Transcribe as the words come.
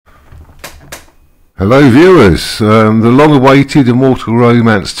Hello viewers, the long-awaited Immortal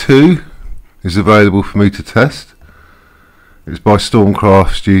Romace II is available for me to test. It's by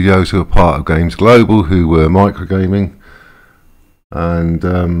Stormcraft Studios, who are part of Games Global, who were microgaming, and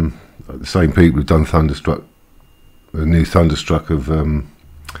the same people who've done Thunderstruck, the new Thunderstruck, have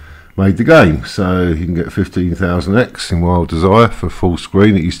made the game. So you can get 15,000x in Wild Desire for full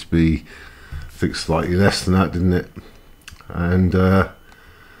screen. It used to be, I think, slightly less than that, didn't it? And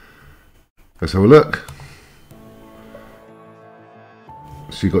let's have a look.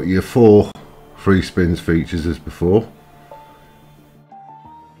 So you've got your 4 free spins features as before.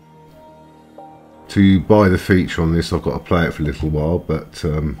 To buy the feature on this, I've got to play it for a little while, but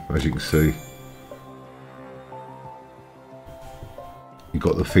as you can see, you've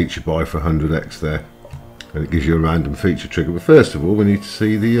got the feature buy for 100x there, and it gives you a random feature trigger. But first of all, we need to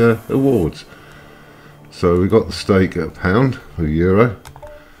see the awards. So we got the stake at £1, a euro,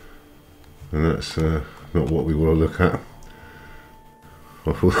 and that's not what we want to look at.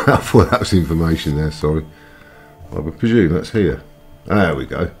 I thought that was information there, sorry. I would presume that's here. There we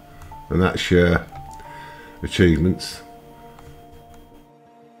go. And that's your achievements.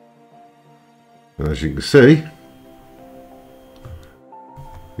 And as you can see,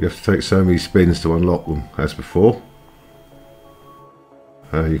 you have to take so many spins to unlock them, as before.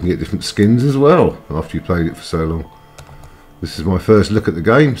 You can get different skins as well after you played it for so long. This is my first look at the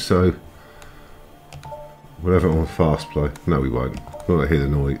game, so we'll have it on fast play. No, we won't. Not to hear the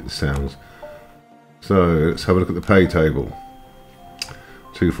noise, the sounds. So let's have a look at the pay table.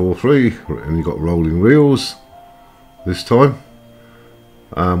 2, 4, 3, and you've got rolling reels this time.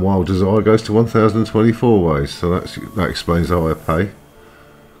 Wild Desire goes to 1,024 ways, so that explains the higher pay.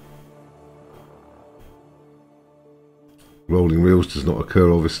 Rolling reels does not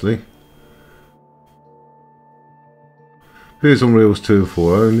occur, obviously. Appears on reels 2 and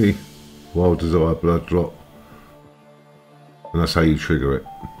 4 only. Wild Desire blood drop, and that's how you trigger it.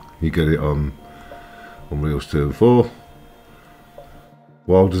 You get it on reels 2 and 4.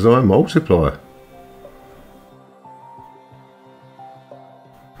 Wild Desire multiplier.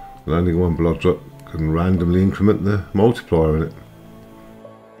 Landing one blood drop can randomly increment the multiplier in it.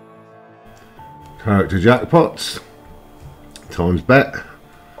 Character jackpots. Times bet.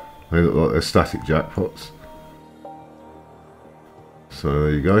 They look like they're static jackpots. So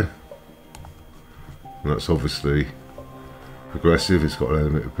there you go. And that's obviously progressive. It's got an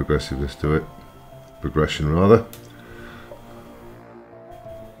element of progressiveness to it. Progression rather.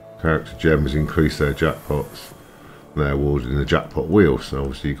 Character gems increase their jackpots. And they're awarded in the jackpot wheel. So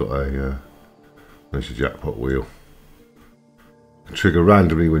obviously you've got a there's your jackpot wheel. Can trigger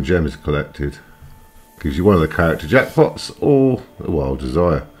randomly when gems are collected. Gives you one of the character jackpots or a Wild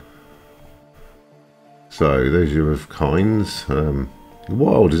Desire. So there's your of kinds.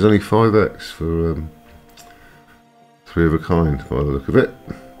 Wild is only 5x for 3 of a kind by the look of it.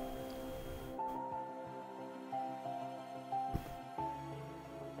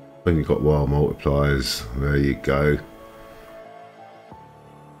 Then you've got wild multipliers. There you go.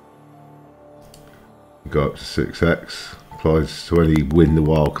 You go up to 6x. Applies to any win the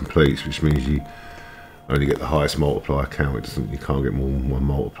wild completes, which means you only get the highest multiplier count. It doesn't. You can't get more than one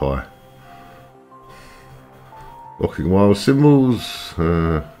multiplier. Locking wild symbols.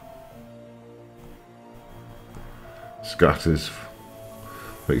 Scatters.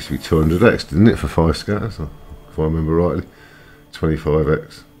 That used to be 200x, didn't it, for 5 scatters? If I remember rightly.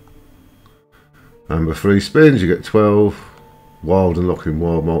 25x. Amber 3 spins. You get 12. Wild and locking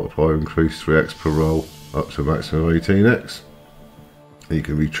wild multiplier increase 3x per roll, up to a maximum of 18x. And you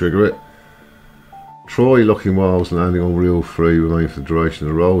can re-trigger it. Troy, locking wilds and landing on reel 3 remain for the duration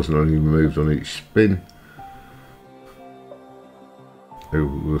of the rolls and only removed on each spin. It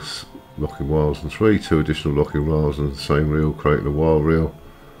was locking wilds on 3, 2 additional locking wilds on the same reel, creating a wild reel.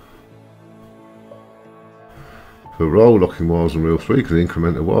 Per roll, locking wilds on reel 3 can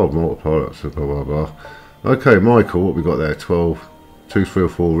increment a wild multiplier up to blah blah blah. Okay, Michael, what we got there? 12, 2, 3 or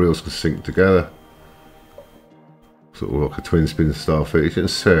 4 reels can sync together. Sort of like a twin spin star feature. And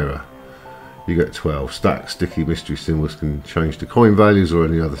Sarah, you get 12. Stack sticky mystery symbols can change to coin values or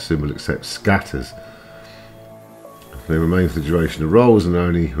any other symbol except scatters. They remain for the duration of rolls and are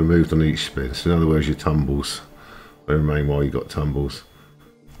only removed on each spin. So in other words, your tumbles, they remain while you got tumbles.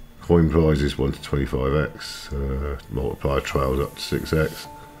 Coin prizes 1 to 25x. Multiplier trails up to 6x.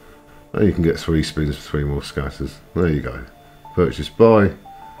 And you can get 3 spins for 3 more scatters. There you go. Purchase buy.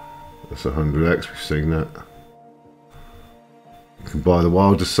 That's 100x. We've seen that. You can buy the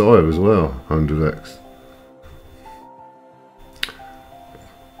Wild Desire as well, 100x.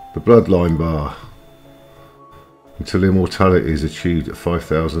 The Bloodline bar. Until immortality is achieved at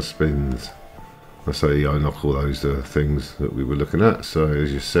 5,000 spins. I say I knock all those things that we were looking at. So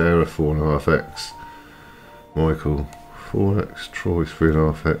here's your Sarah 4.5x, Michael 4x, Troy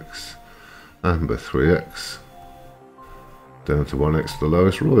 3.5x, Amber 3x, down to 1x the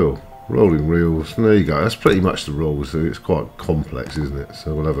lowest royal. Rolling reels, and there you go. That's pretty much the rules. It's quite complex, isn't it?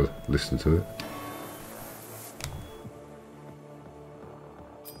 So we'll have a listen to it.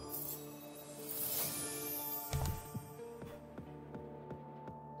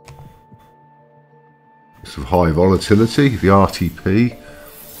 Some high volatility. The RTP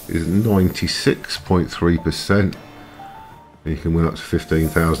is 96.3%. You can win up to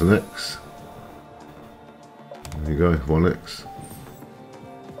 15,000x. There you go, 1x.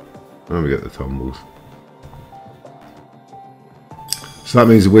 And we get the tumbles. So that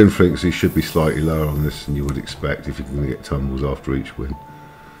means the win frequency should be slightly lower on this than you would expect if you're going to get tumbles after each win.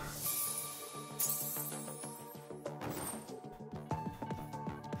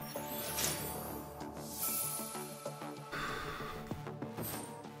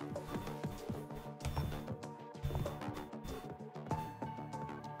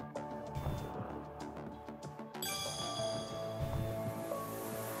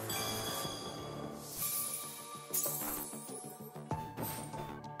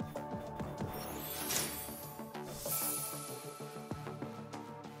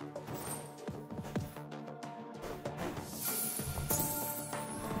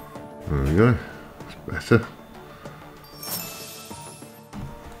 There we go, it's better.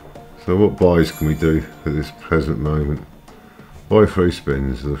 So what buys can we do at this present moment? Buy 3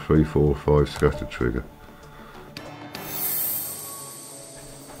 spins of the 3, 4, 5 scatter trigger.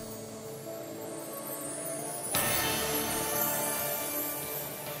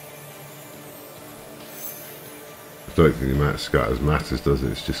 I don't think the amount of scatters matters, does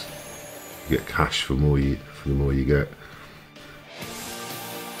it? It's just you get cash for the more you get.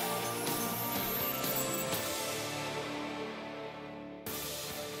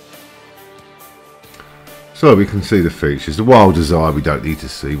 So we can see the features. The Wild Desire we don't need to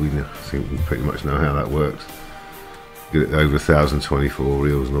see. I think we pretty much know how that works. Get it over 1024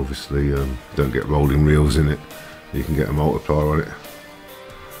 reels, and obviously don't get rolling reels in it. You can get a multiplier on it.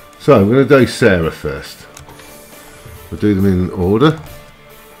 So I'm going to do Sarah first. We'll do them in order.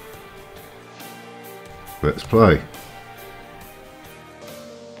 Let's play.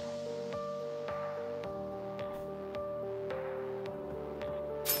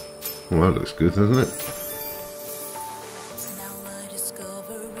 Well, that looks good, doesn't it?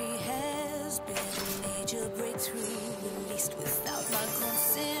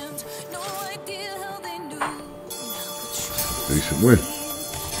 Decent win.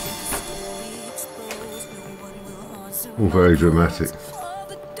 All very dramatic.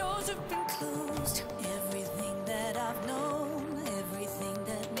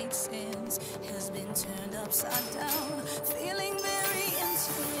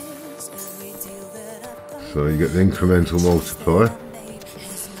 So you get the incremental multiplier.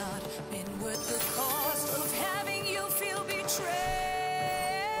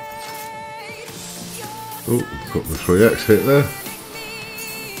 Oh, got the 3x hit there.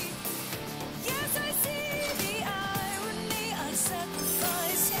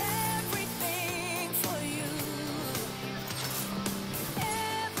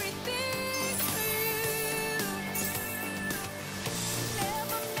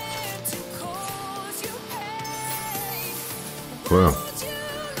 Wow.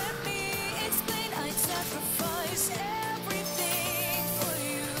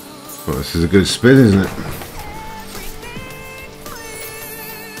 Well, this is a good spin, isn't it?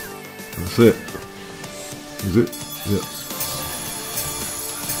 That's it. Is it? Yep.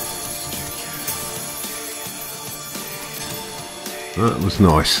 That was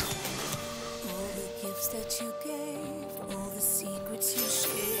nice.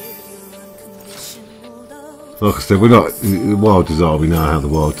 Like I said, we're not the Wild Desire. We know how the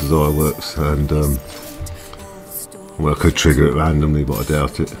Wild Desire works, and well, I could trigger it randomly, but I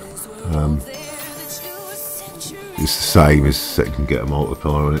doubt it. It's the same as you can get a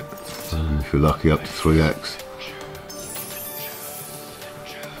multiplier on it. If you're lucky, up to 3x.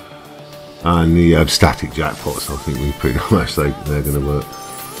 And the static jackpots, I think we pretty much say they're going to work.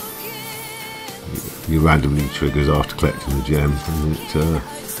 You randomly triggers after collecting the gem, and it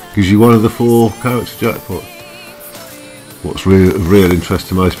gives you one of the 4 character jackpots. What's of real interest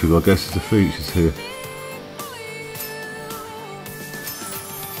to most people, I guess, is the features here.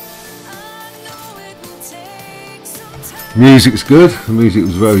 Music's good. The music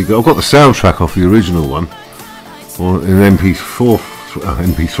was very good. I've got the soundtrack off the original one, or in an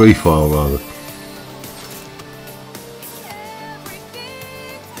MP3 file rather.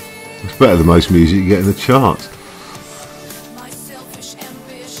 It's better than most music you get in the charts.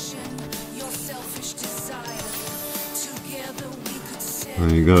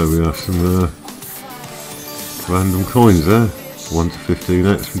 There you go, we have some random coins there. 1 to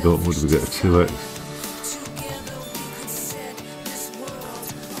 15x, we got, what did we get, a 2x?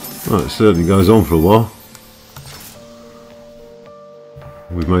 Right, it certainly goes on for a while.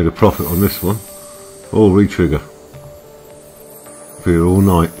 We've made a profit on this one. Oh, re-trigger. Be here all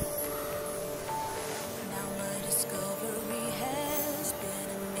night.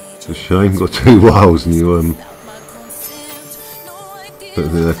 It's a shame, got 2 whales and you don't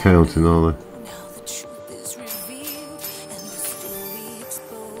think they're counting, are they?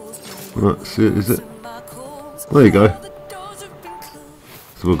 That's it, is it? There you go.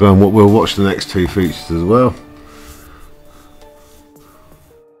 So we'll watch the next 2 features as well.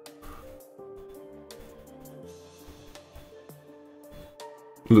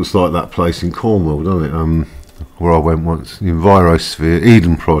 Looks like that place in Cornwall, doesn't it? Where I went once, the Envirosphere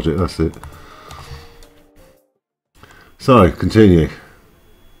Eden project. That's it. So continue.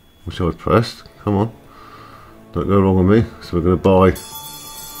 Which I've pressed. Come on, don't go wrong on me. So we're going to buy.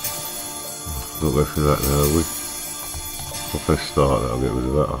 Not go through that now, are we? I'll press start. That'll get rid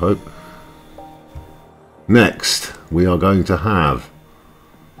of that, I hope. Next, we are going to have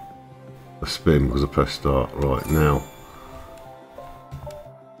a spin because I pressed start right now.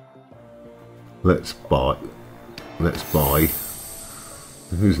 Let's buy. Let's buy.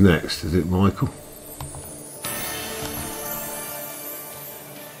 Who's next? Is it Michael?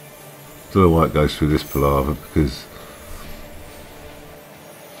 Don't know why it goes through this palaver because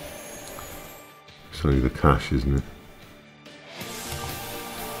it's only the cash, isn't it?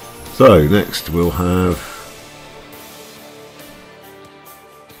 So next we'll have,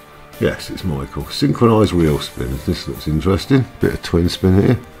 yes, it's Michael. Synchronized wheel spins. This looks interesting. Bit of twin spin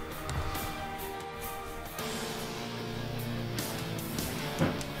here.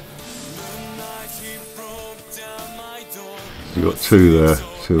 You got 2 there,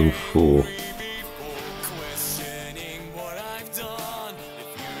 2 and 4.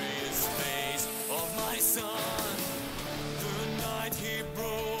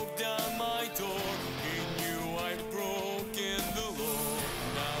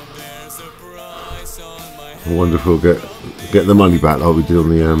 I wonder if we'll get the money back like we did on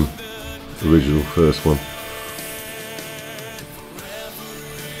the original first one.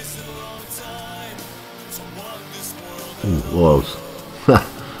 Whoa.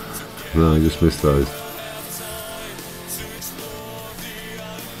 No, I just missed those.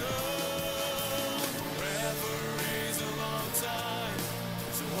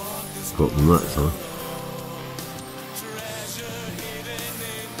 Got them that time.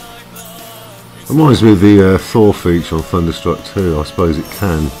 Reminds me of the Thor feature on Thunderstruck II. I suppose it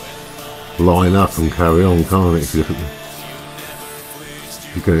can line up and carry on, can't it? If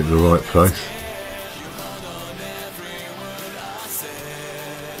you get it in the right place.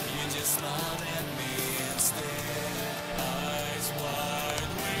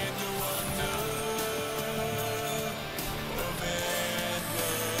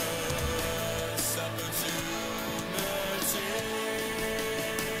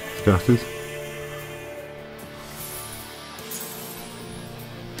 Scatters.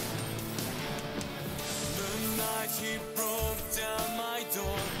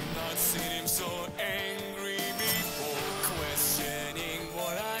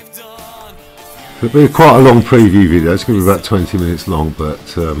 It'll be quite a long preview video. It's going to be about 20 minutes long, but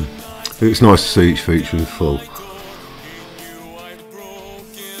it's nice to see each feature in full.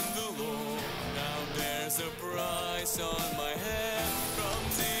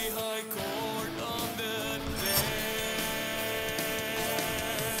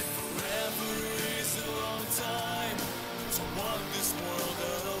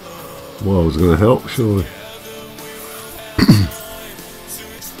 Well, I was going to help, surely.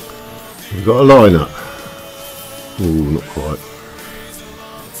 We've got a lineup. Ooh, not quite.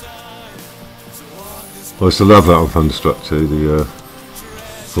 I used to love that on Thunderstruck II, the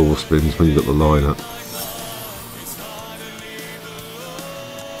 4 spins when you got the lineup.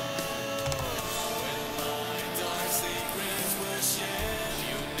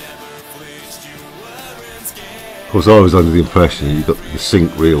 Of course, I was under the impression that you got the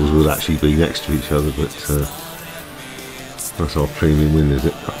sync reels would actually be next to each other, but that's our premium win, is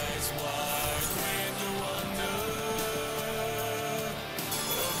it?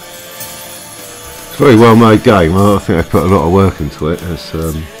 It's a very well made game. I think they put a lot of work into it.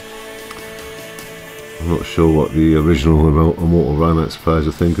 I'm not sure what the original Immortal Romace players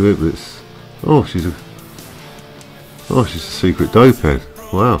will think of it, but it's she's a secret dope head.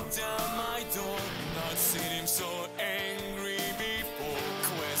 Wow.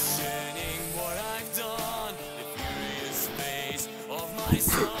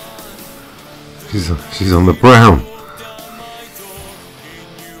 She's on the brown.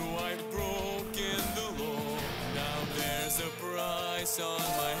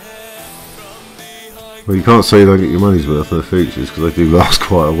 Well, you can't say you don't get your money's worth on the features because they do last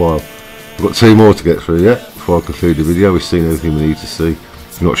quite a while. I've got 2 more to get through yet before I conclude the video. We've seen everything we need to see.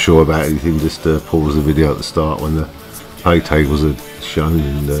 If you're not sure about anything, just pause the video at the start when the pay tables are shown,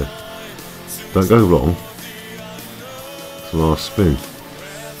 and don't go wrong. It's the last spin.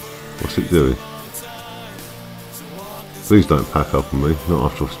 What's it doing? Please don't pack up on me,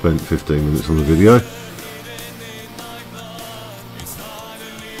 not after I've spent 15 minutes on the video.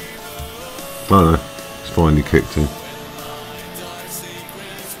 Oh no, it's finally kicked in.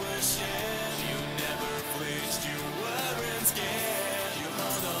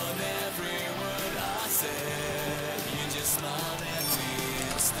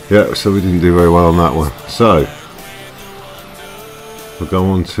 Yeah, so we didn't do very well on that one. So we'll go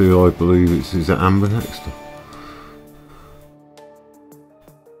on to, I believe is it Amber next?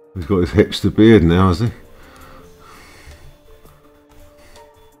 He's got his hipster beard now, has he?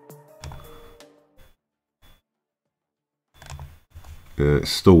 Yeah,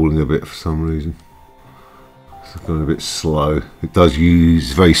 it's stalling a bit for some reason. It's going a bit slow. It does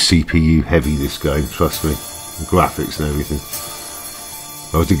use very CPU heavy, this game, trust me. The graphics and everything.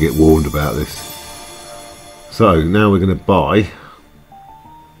 I did get warned about this. So now we're going to buy.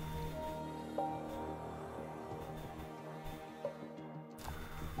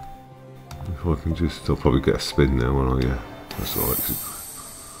 If I can just, I'll probably get a spin now, won't I? Yeah, that's alright.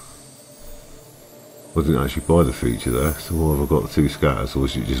 I didn't actually buy the feature there, so why have I got the 2 scatters, or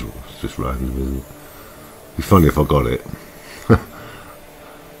is it just random, isn't it? It'd be funny if I got it.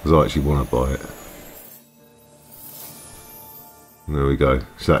 Because I actually want to buy it. There we go.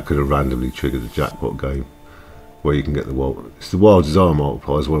 So that could have randomly triggered the jackpot game, where you can get the wild. It's the wild desire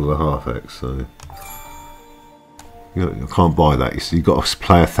multipliers, 1.5x. So you know, I can't buy that. So you've got to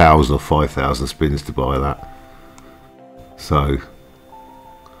play 1,000 or 5,000 spins to buy that. So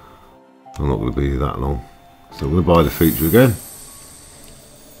I'm not going to be that long. So we'll buy the feature again,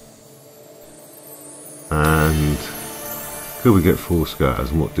 and could we get 4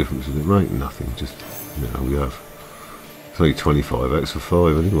 scatters? And what difference does it make? Nothing. Just, you know, we have. It's only 25x for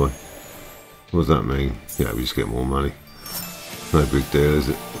 5 anyway. What does that mean? Yeah, we just get more money. No big deal, is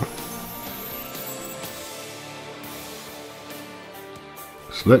it?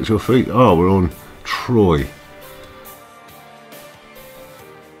 Select your feet. Oh, we're on Troy.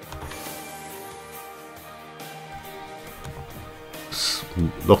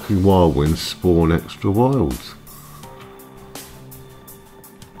 Locking wild winds spawn extra wilds.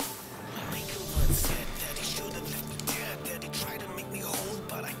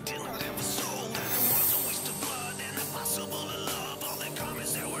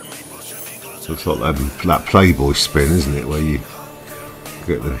 Looks like that Playboy spin, isn't it, where you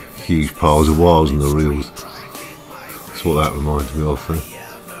get the huge piles of wilds and the reels. That's what that reminds me of.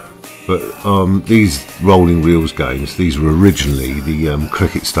 But these rolling reels games, these were originally the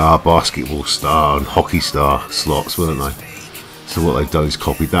Cricket Star, Basketball Star and Hockey Star slots, weren't they? So what they've done is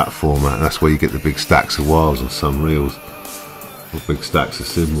copied that format, and that's where you get the big stacks of wilds on some reels, or big stacks of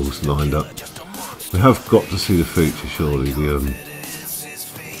symbols lined up. We have got to see the feature, surely, the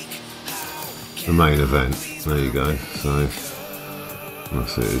main event. There you go. So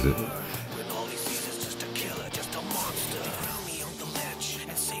that's it, is it?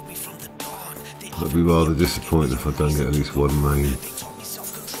 I'd be rather disappointed if I don't get at least one main.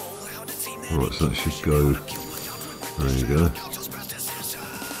 Alright, so that should go. There you go.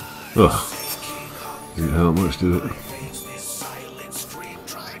 Oh, didn't help much, did it?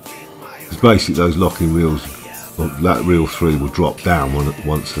 It's basically those locking reels. Well, that reel 3 will drop down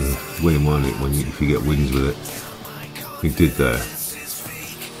once a win, won't it? If you get wins with it. You did there.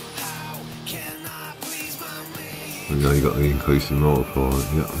 And now you got the increase in multiplier.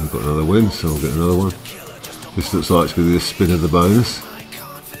 Yeah, we've got another win, so we'll get another one. This looks like it's going to be the spin of the bonus.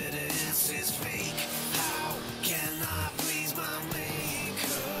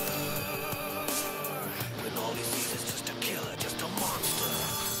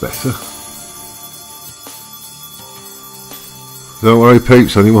 Better. Don't worry,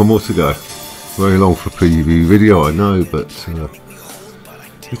 peeps, only one more to go. Very long for a preview video, I know, but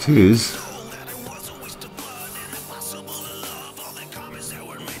it is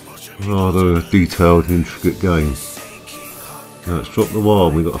rather a detailed, intricate game. Now let's drop the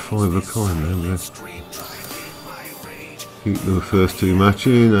wild. We got a 5 of a kind there. Keep the first 2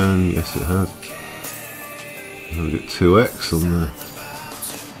 matching, and yes, it has. And we get 2x on the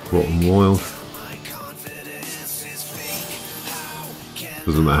bottom wild.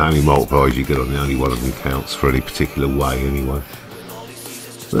 Doesn't matter how many multipliers you get on the only one of them counts for any particular way anyway.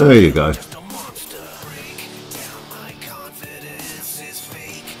 There you go.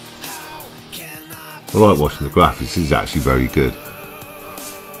 I like watching the graphics, this is actually very good.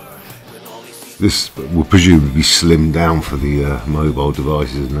 This will presumably be slimmed down for the mobile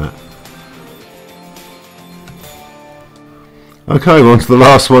devices and that. Okay, we're on to the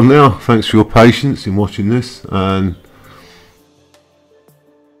last one now. Thanks for your patience in watching this, and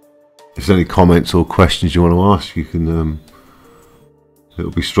if there's any comments or questions you want to ask, you can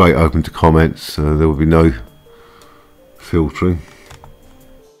it'll be straight open to comments, there will be no filtering.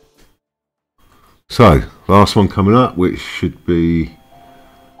 So, last one coming up, which should be,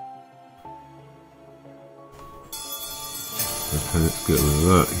 okay, let's get rid of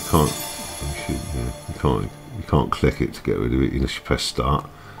that. You can't click it to get rid of it unless you press start.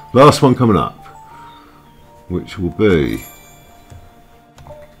 Last one coming up, which will be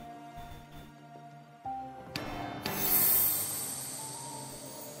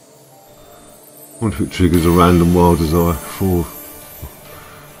I wonder if it triggers a random wild desire for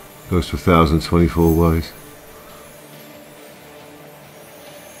goes to 1024 ways,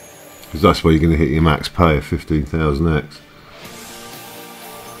 because that's where you're going to hit your max pay of 15,000x.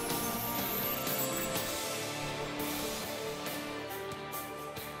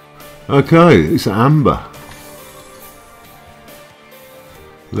 Okay, it's Amber.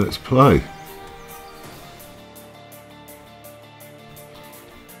 Let's play.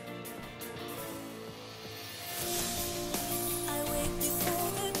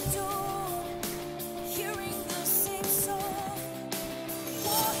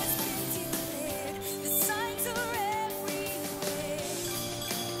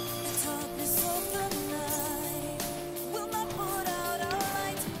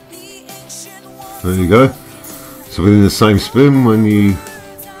 There you go. So within the same spin, when you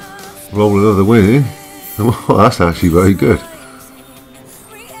roll another win in, well, that's actually very good.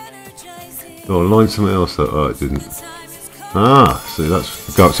 Oh, I lined something else up. Oh, it didn't. Ah, see,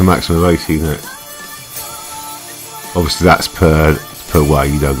 that's go up to maximum of 18x. Obviously, that's per way.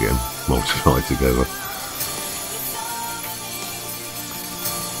 You don't get them multiplied together.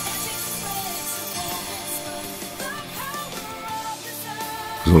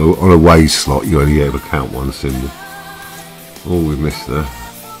 On a way slot, you only ever count one symbol. Oh, we missed there.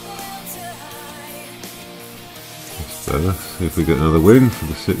 That's better. See if we get another win for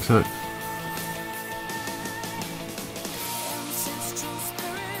the 6x.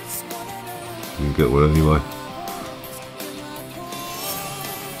 You can get one anyway.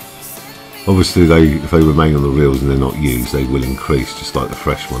 Obviously, if they remain on the reels and they're not used, they will increase, just like the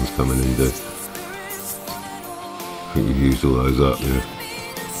fresh ones come in and do. I think we've used all those up, yeah.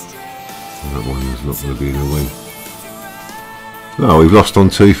 That one is not going to be in a win. No, we've lost on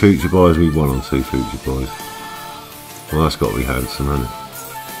 2 feature buys, we've won on 2 feature buys. Well, that's got to be handsome, hasn't it?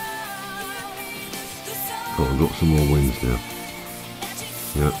 Got to got some more wins now.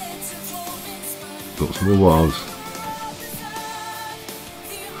 Yep. Got some more wilds.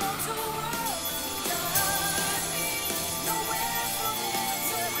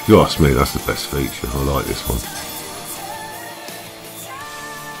 If you ask me, that's the best feature. I like this one.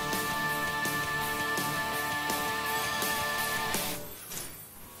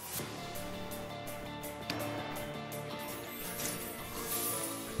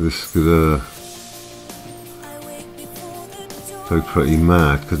 This could go pretty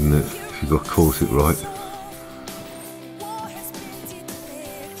mad, couldn't it, if you got caught it right.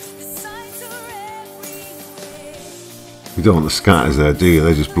 You don't want the scatters there, do you?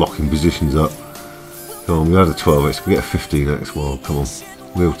 They're just blocking positions up. Come on, we had a 12x, we get a 15x wild, come on.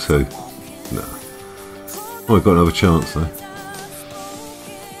 Wheel 2. No. Oh, we've got another chance though.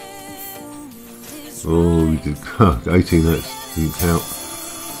 Oh, we did 18x, didn't count.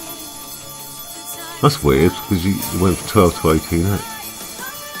 That's weird, because you went from 12 to 18x.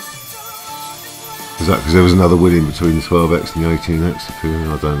 Is that because there was another win in between the 12x and the 18x appearing?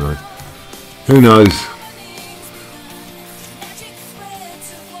 I don't know. Who knows?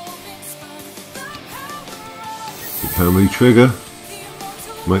 Can we trigger?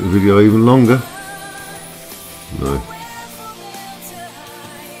 Make the video even longer? No.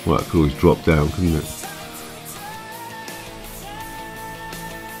 Well, that could always drop down, couldn't it?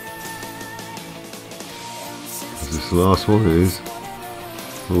 Is this the last one? It is.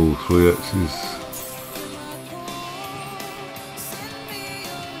 Oh, 3x's.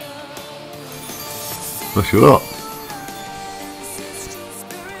 That's your lot.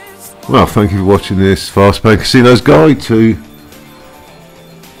 Well, thank you for watching this Fast Paying Casinos guide to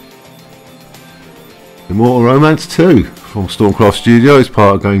Immortal Romace II. from Stormcraft Studios,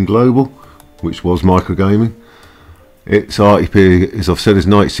 part of Game Global, which was microgaming. Its RTP, as I've said, is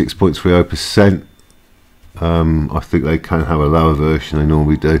 96.30%. I think they can have a lower version, they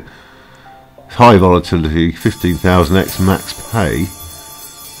normally do. High volatility, 15,000x max pay.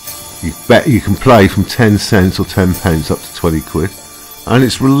 You bet you can play from 10 cents or 10 pence up to 20 quid. And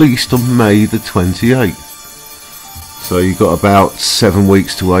it's released on May the 28th. So you've got about 7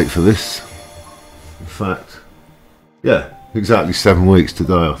 weeks to wait for this. In fact, yeah, exactly 7 weeks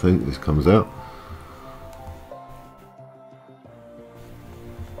today I think this comes out.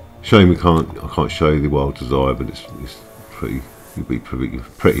 Shame I can't show you the Wild Desire, but it's pretty, you'll be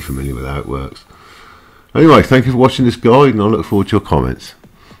pretty familiar with how it works. Anyway, thank you for watching this guide, and I look forward to your comments.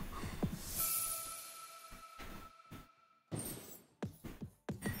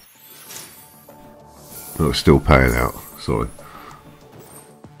 Oh, it's still paying out, sorry.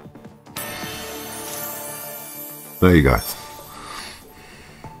 There you go.